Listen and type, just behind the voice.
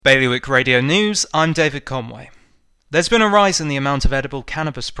Bailiwick Radio News, I'm David Conway. There's been a rise in the amount of edible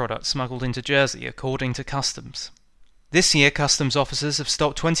cannabis products smuggled into Jersey, according to Customs. This year, Customs officers have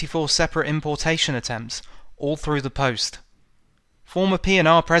stopped 24 separate importation attempts, all through the post. Former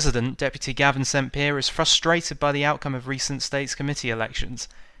P&R President, Deputy Gavin St Pierre, is frustrated by the outcome of recent States Committee elections,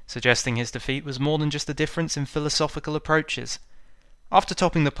 suggesting his defeat was more than just a difference in philosophical approaches. After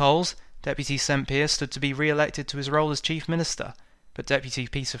topping the polls, Deputy St Pierre stood to be re-elected to his role as Chief Minister, but Deputy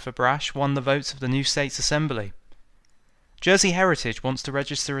Peter Fabrash won the votes of the new States Assembly. Jersey Heritage wants to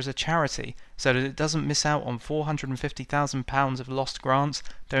register as a charity so that it doesn't miss out on £450,000 of lost grants,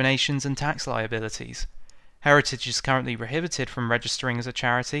 donations and tax liabilities. Heritage is currently prohibited from registering as a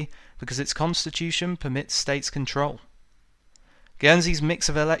charity because its constitution permits states control. Guernsey's mix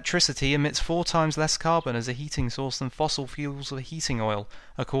of electricity emits 4 times less carbon as a heating source than fossil fuels or heating oil,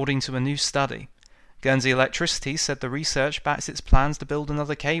 according to a new study. Guernsey Electricity said the research backs its plans to build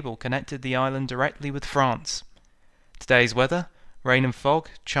another cable connected the island directly with France. Today's weather: rain and fog,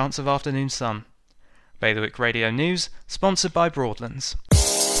 chance of afternoon sun. Bailiwick Radio News, sponsored by Broadlands.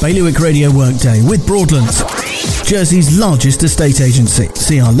 Bailiwick Radio Workday with Broadlands, Jersey's largest estate agency.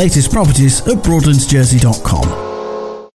 See our latest properties at broadlandsjersey.com.